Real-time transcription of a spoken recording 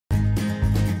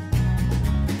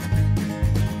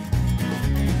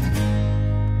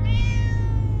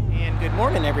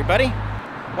Morning, everybody.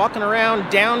 Walking around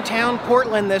downtown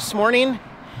Portland this morning.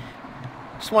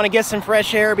 Just want to get some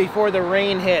fresh air before the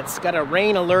rain hits. Got a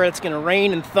rain alert. It's going to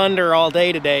rain and thunder all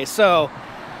day today. So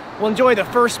we'll enjoy the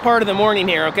first part of the morning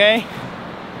here, okay?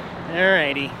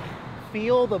 Alrighty.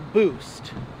 Feel the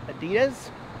boost. Adidas?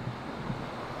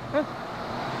 Huh.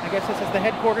 I guess this is the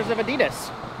headquarters of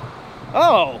Adidas.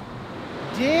 Oh,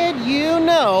 did you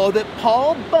know that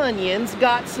Paul Bunyan's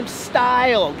got some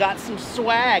style, got some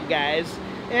swag, guys?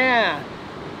 Yeah,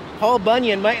 Paul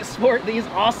Bunyan might sport these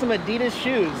awesome Adidas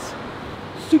shoes.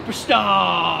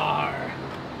 Superstar!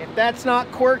 If that's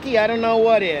not quirky, I don't know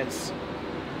what is.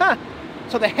 Huh,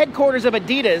 so the headquarters of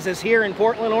Adidas is here in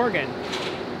Portland, Oregon.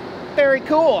 Very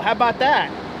cool, how about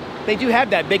that? They do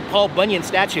have that big Paul Bunyan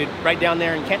statue right down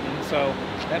there in Kenton, so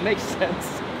that makes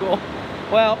sense. Cool.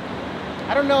 Well,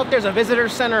 I don't know if there's a visitor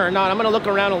center or not. I'm gonna look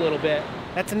around a little bit.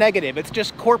 That's a negative. It's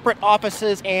just corporate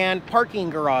offices and parking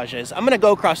garages. I'm gonna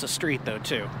go across the street though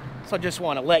too. So I just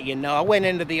wanna let you know. I went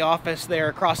into the office there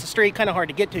across the street, kind of hard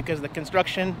to get to because of the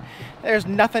construction. There's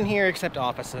nothing here except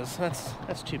offices. That's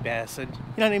too bad. So, you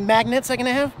know any magnets I can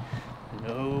have?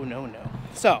 No.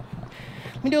 So,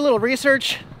 let me do a little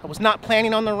research. I was not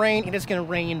planning on the rain. It is gonna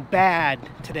rain bad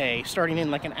today, starting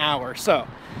in like an hour. So,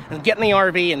 I'll get in the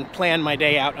RV and plan my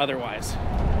day out otherwise.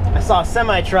 I saw a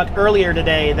semi-truck earlier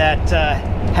today that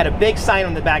had a big sign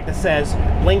on the back that says,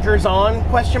 blinkers on, ?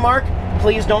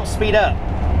 Please don't speed up.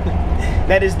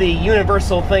 That is the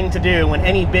universal thing to do when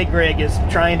any big rig is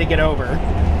trying to get over.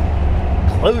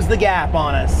 Close the gap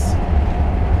on us.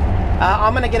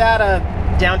 I'm gonna get out of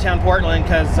downtown Portland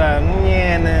because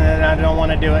I don't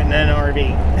want to do it in an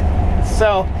RV.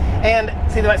 So, and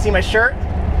see my shirt?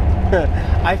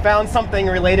 I found something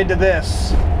related to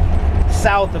this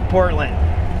south of Portland.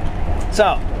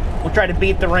 So, we'll try to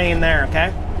beat the rain there,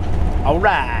 okay? All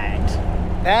right.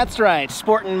 That's right,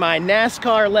 sporting my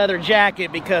Nascar leather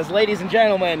jacket because, ladies and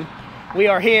gentlemen, we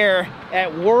are here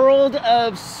at World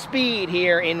of Speed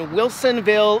here in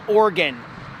Wilsonville, Oregon.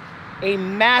 A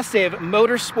massive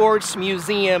motorsports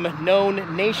museum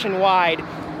known nationwide.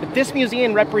 But this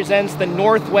museum represents the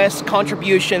Northwest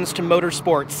contributions to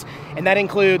motorsports, and that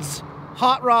includes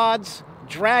hot rods,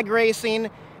 drag racing,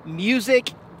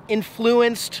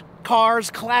 music-influenced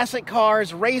cars, classic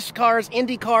cars, race cars,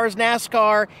 Indy cars,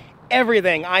 NASCAR,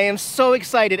 everything. I am so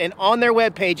excited, and on their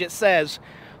webpage it says,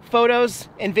 photos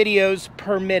and videos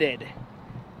permitted.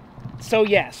 So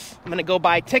yes, I'm gonna go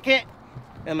buy a ticket,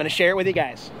 and I'm gonna share it with you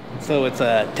guys. So it's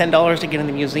 $10 to get in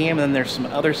the museum, and then there's some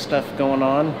other stuff going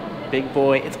on. Big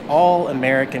boy, it's all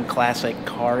American classic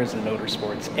cars and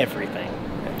motorsports, everything.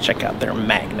 Check out their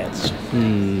magnets.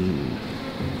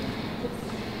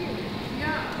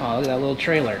 Oh, look at that little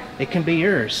trailer. It can be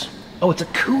yours. Oh, it's a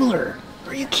cooler.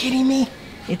 Are you kidding me?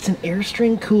 It's an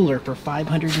Airstream cooler for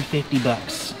 550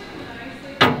 bucks.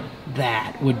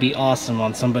 That would be awesome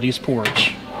on somebody's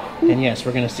porch. And yes,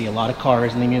 we're gonna see a lot of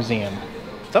cars in the museum.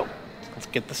 So, let's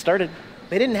get this started.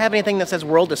 They didn't have anything that says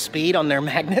World of Speed on their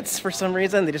magnets for some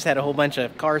reason. They just had a whole bunch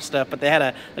of car stuff, but they had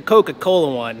a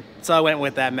Coca-Cola one. So I went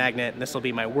with that magnet, and this will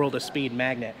be my World of Speed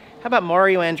magnet. How about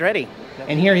Mario Andretti?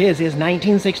 And here he is, his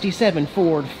 1967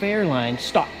 Ford Fairlane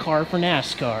stock car for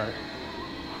NASCAR.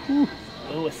 Whew.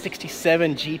 Oh, a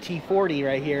 67 GT40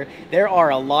 right here. There are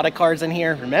a lot of cars in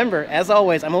here. Remember, as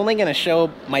always, I'm only gonna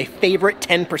show my favorite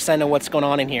 10% of what's going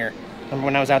on in here. Remember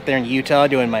when I was out there in Utah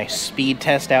doing my speed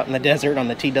test out in the desert on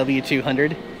the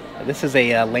TW200? This is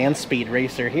a land speed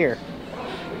racer here.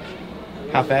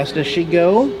 How fast does she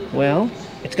go? Well,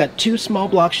 it's got two small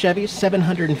block Chevys,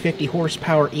 750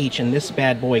 horsepower each, and this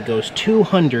bad boy goes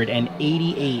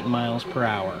 288 miles per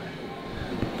hour.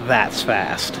 That's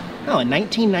fast. Oh, a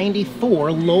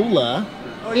 1994 Lola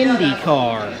Indy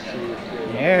car.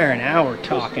 There, now we're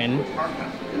talking.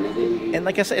 And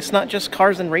like I said, it's not just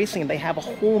cars and racing. They have a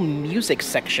whole music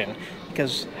section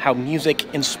because how music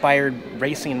inspired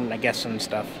racing, I guess, and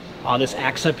stuff. Oh, this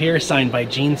axe up here is signed by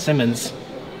Gene Simmons.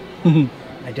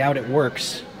 I doubt it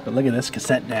works, but look at this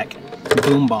cassette deck.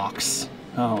 Boombox.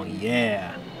 Oh,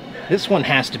 yeah. This one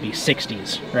has to be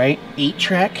 60s, right?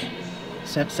 8-track?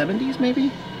 70s,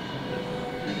 maybe?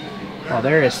 Oh,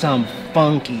 there is some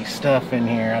funky stuff in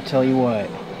here, I'll tell you what.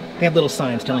 They have little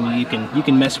signs telling you you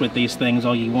can mess with these things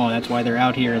all you want. That's why they're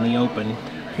out here in the open.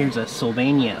 Here's a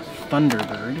Sylvania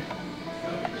Thunderbird.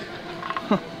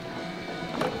 Huh.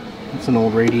 That's an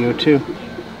old radio too.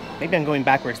 Maybe I'm going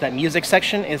backwards. That music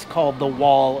section is called the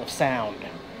Wall of Sound.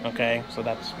 Okay, so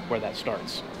that's where that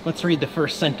starts. Let's read the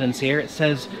first sentence here. It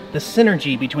says, the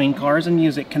synergy between cars and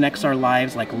music connects our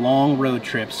lives like long road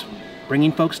trips,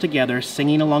 bringing folks together,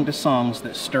 singing along to songs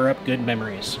that stir up good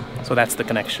memories. So that's the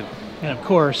connection. And of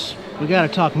course, we gotta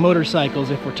talk motorcycles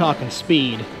if we're talking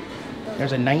speed.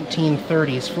 There's a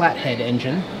 1930s flathead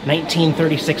engine,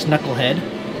 1936 knucklehead,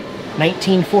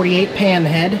 1948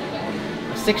 panhead,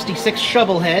 a 66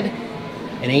 shovelhead,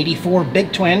 an 84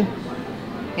 big twin,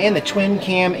 and the twin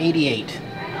cam 88.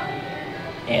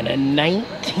 And a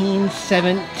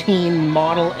 1917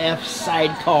 Model F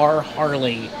sidecar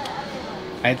Harley.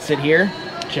 I'd sit here,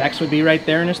 Jax would be right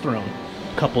there in his throne.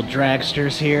 Couple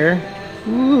dragsters here.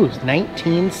 Ooh,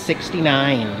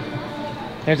 1969.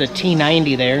 There's a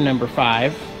T90 there, number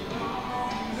 5.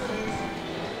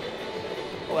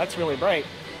 Well, that's really bright.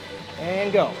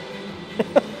 And go.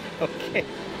 Okay.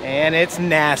 And it's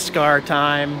NASCAR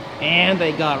time. And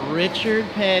they got Richard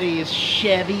Petty's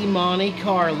Chevy Monte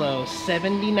Carlo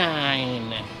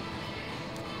 79.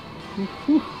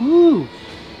 Woo-hoo-hoo.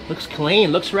 Looks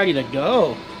clean, looks ready to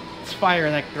go. Let's fire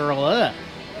that girl up.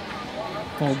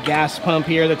 Old gas pump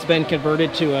here that's been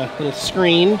converted to a little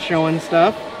screen showing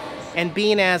stuff. And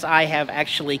being as I have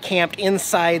actually camped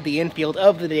inside the infield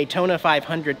of the Daytona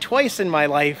 500 twice in my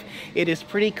life, it is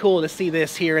pretty cool to see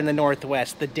this here in the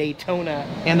Northwest, the Daytona.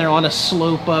 And they're on a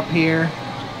slope up here.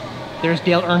 There's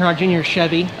Dale Earnhardt Jr.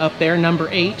 Chevy up there, number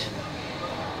 8.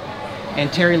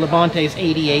 And Terry Labonte's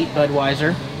 88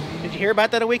 Budweiser. Did you hear about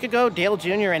that a week ago? Dale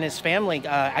Jr. and his family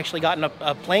actually got in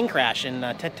a plane crash in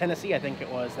Tennessee, I think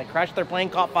it was. They crashed their plane,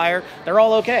 caught fire. They're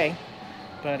all okay.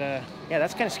 But yeah,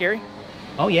 that's kind of scary.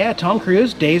 Oh yeah, Tom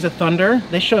Cruise, Days of Thunder.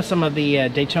 They show some of the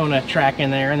Daytona track in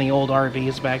there and the old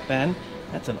RVs back then.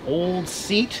 That's an old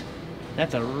seat.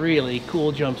 That's a really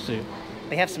cool jumpsuit.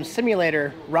 They have some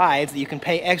simulator rides that you can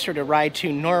pay extra to ride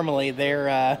to normally.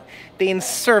 They're being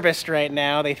serviced right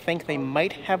now. They think they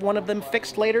might have one of them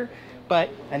fixed later, but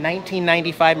a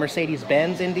 1995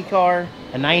 Mercedes-Benz Indy car,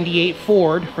 a 98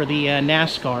 Ford for the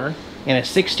NASCAR, and a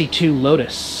 62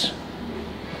 Lotus.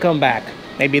 Come back.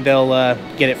 Maybe they'll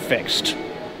get it fixed.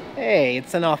 Hey,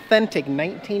 it's an authentic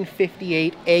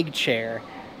 1958 egg chair.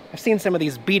 I've seen some of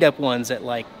these beat-up ones at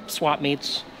like swap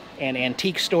meets and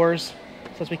antique stores.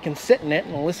 So we can sit in it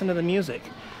and listen to the music.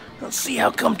 Let's see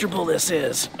how comfortable this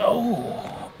is.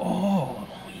 Oh,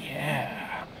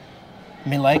 yeah. I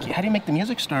mean, like, how do you make the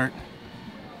music start?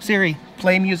 Siri,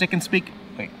 play music and speak.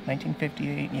 Wait,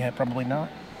 1958? Yeah, probably not.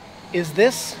 Is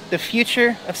this the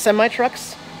future of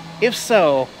semi-trucks? If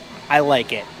so, I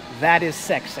like it. That is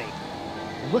sexy.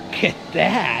 Look at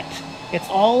that. It's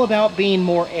all about being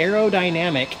more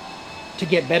aerodynamic to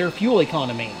get better fuel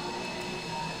economy.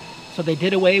 So they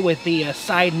did away with the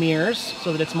side mirrors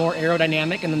so that it's more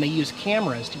aerodynamic, and then they use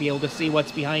cameras to be able to see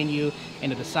what's behind you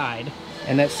and to the side.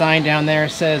 And that sign down there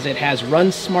says it has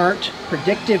Run Smart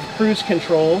Predictive Cruise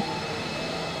Control.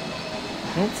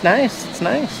 It's nice, it's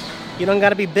nice. You don't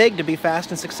gotta be big to be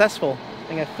fast and successful.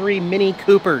 They got 3 Mini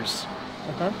Coopers.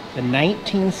 The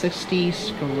 1960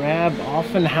 Scrab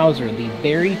Offenhauser, the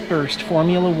very first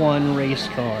Formula One race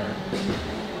car.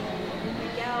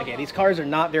 Okay, these cars are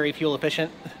not very fuel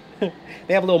efficient.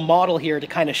 They have a little model here to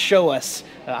kind of show us.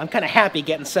 I'm kind of happy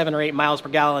getting 7 or 8 miles per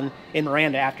gallon in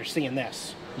Miranda after seeing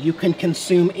this. You can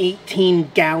consume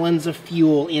 18 gallons of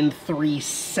fuel in 3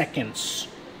 seconds.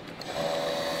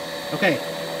 Okay,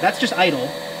 that's just idle.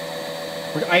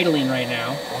 We're idling right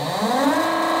now.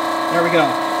 There we go.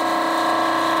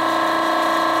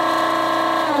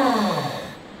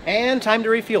 And time to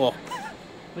refuel.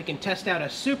 We can test out a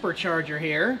supercharger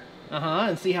here.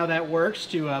 And see how that works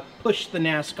to push the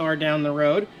NASCAR down the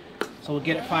road. So we'll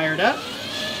get it fired up.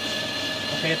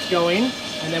 Okay, it's going.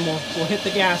 And then we'll hit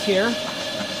the gas here.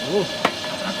 Ooh.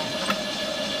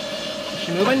 Is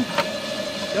she moving?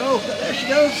 Go, there she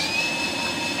goes.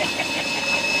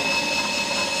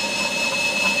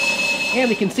 And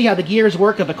we can see how the gears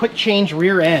work of a quick change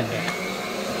rear end.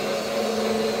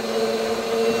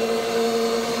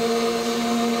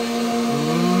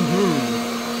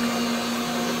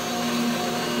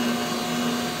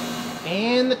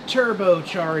 And the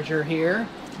turbocharger here.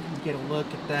 Get a look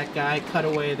at that guy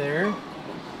cutaway there.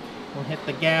 We'll hit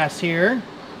the gas here.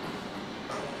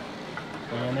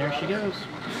 And there she goes.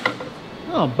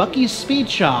 Oh, Bucky's Speed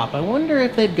Shop. I wonder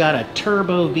if they've got a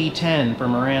turbo V10 for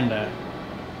Miranda.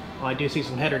 Well, I do see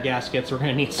some header gaskets. We're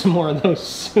going to need some more of those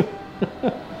soon.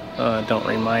 Don't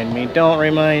remind me. Don't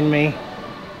remind me.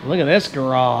 Look at this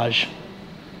garage.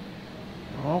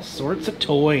 All sorts of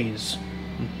toys.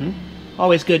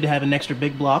 Always good to have an extra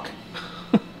big block.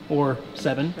 Or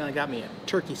 7. Well, I got me a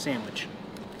turkey sandwich.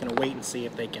 I'm going to wait and see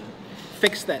if they can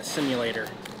fix that simulator.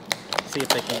 See if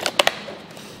they can.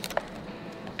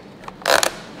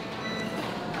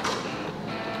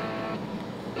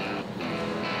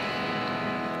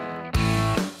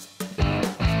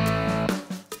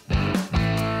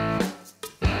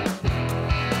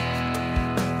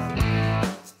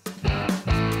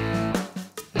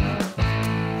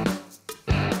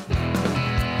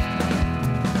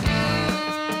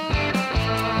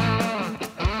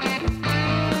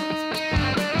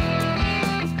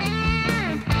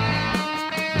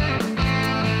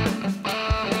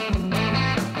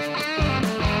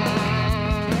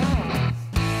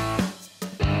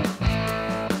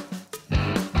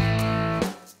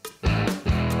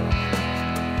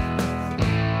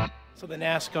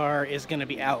 Nascar is going to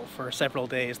be out for several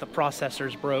days. The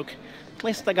processor's broke. At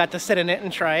least I got to sit in it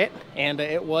and try it, and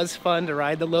it was fun to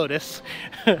ride the Lotus.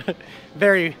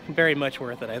 Very, very much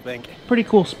worth it, I think. Pretty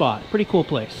cool spot. Pretty cool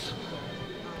place.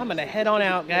 I'm going to head on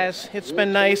out, guys. It's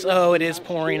been nice. Oh, it is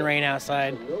pouring rain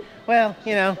outside. Well,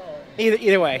 you know,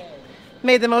 either way.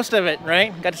 Made the most of it,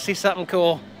 right? Got to see something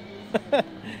cool.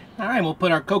 All right, we'll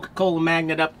put our Coca-Cola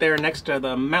magnet up there next to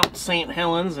the Mount St.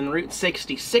 Helens and Route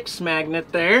 66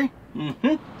 magnet there.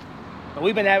 But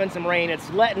we've been having some rain. It's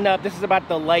letting up. This is about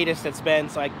the lightest it's been,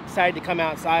 so I decided to come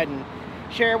outside and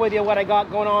share with you what I got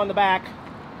going on in the back.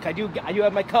 I do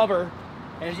have my cover,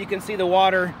 and as you can see, the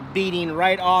water beating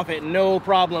right off it, no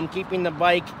problem, keeping the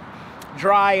bike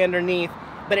dry underneath.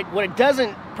 But what it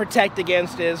doesn't protect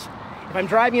against is if I'm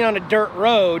driving on a dirt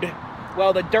road,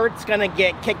 well, the dirt's gonna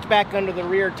get kicked back under the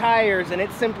rear tires, and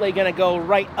it's simply gonna go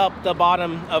right up the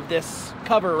bottom of this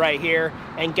cover right here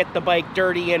and get the bike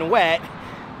dirty and wet.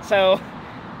 So,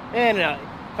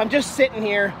 if I'm just sitting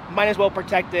here, might as well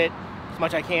protect it as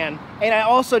much as I can. And I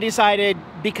also decided,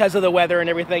 because of the weather and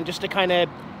everything, just to kind of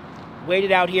wait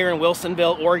it out here in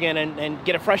Wilsonville, Oregon, and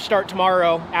get a fresh start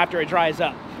tomorrow after it dries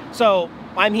up. So,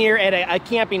 I'm here at a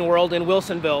Camping World in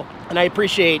Wilsonville, and I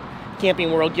appreciate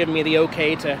Camping World giving me the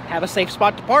okay to have a safe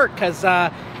spot to park, because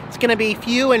it's going to be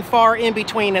few and far in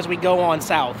between as we go on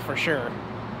south, for sure.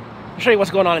 I'll show you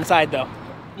what's going on inside, though.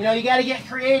 You know, you got to get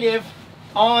creative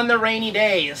on the rainy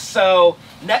days. So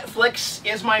Netflix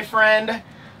is my friend.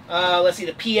 Let's see,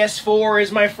 the PS4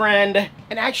 is my friend.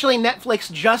 And actually,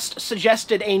 Netflix just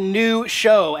suggested a new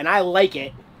show, and I like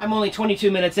it. I'm only 22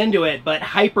 minutes into it, but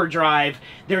Hyperdrive.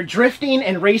 They're drifting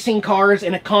and racing cars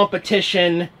in a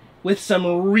competition with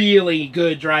some really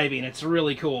good driving. It's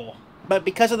really cool. But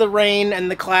because of the rain and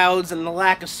the clouds and the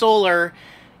lack of solar,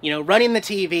 you know, running the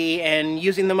TV and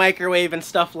using the microwave and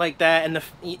stuff like that, and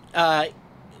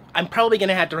I'm probably going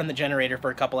to have to run the generator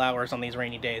for a couple hours on these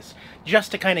rainy days,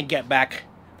 just to kind of get back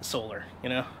the solar, you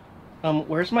know?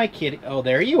 Where's my kitty? Oh,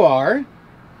 there you are.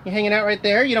 You hanging out right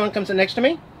there? You don't want to come sit next to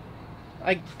me?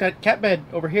 I got a cat bed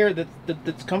over here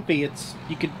that's comfy.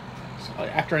 You could,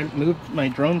 after I move my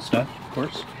drone stuff, of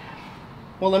course.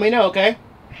 Well, let me know, okay?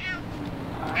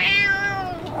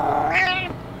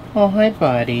 Oh, hi,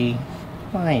 buddy.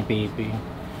 Hi, baby.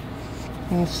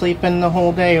 You sleeping the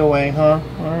whole day away, huh?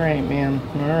 Alright, man.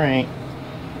 Alright.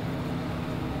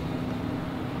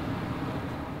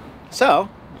 So,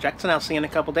 Jackson, I'll see you in a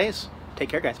couple days. Take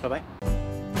care, guys. Bye-bye.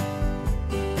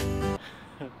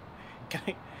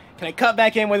 Can I cut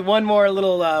back in with one more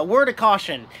little word of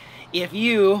caution? If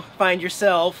you find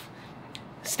yourself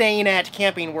staying at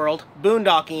Camping World,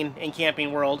 boondocking in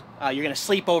Camping World, you're going to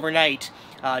sleep overnight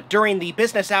during the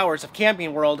business hours of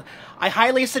Camping World, I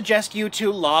highly suggest you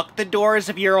to lock the doors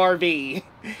of your RV,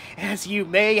 as you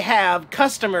may have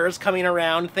customers coming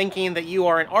around thinking that you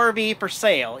are an RV for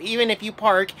sale. Even if you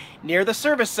park near the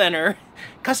service center,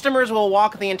 customers will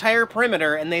walk the entire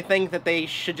perimeter and they think that they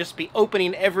should just be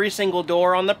opening every single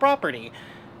door on the property.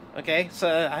 Okay, so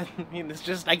I mean, it's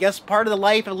just, I guess, part of the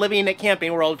life of living at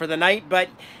Camping World for the night. But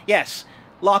yes,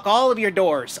 lock all of your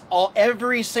doors.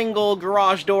 Every single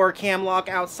garage door, cam lock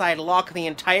outside. Lock the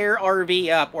entire RV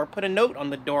up, or put a note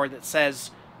on the door that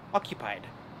says occupied,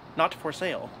 not for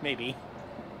sale. Maybe.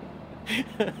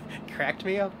 Cracked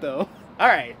me up though. All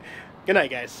right. Good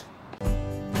night, guys.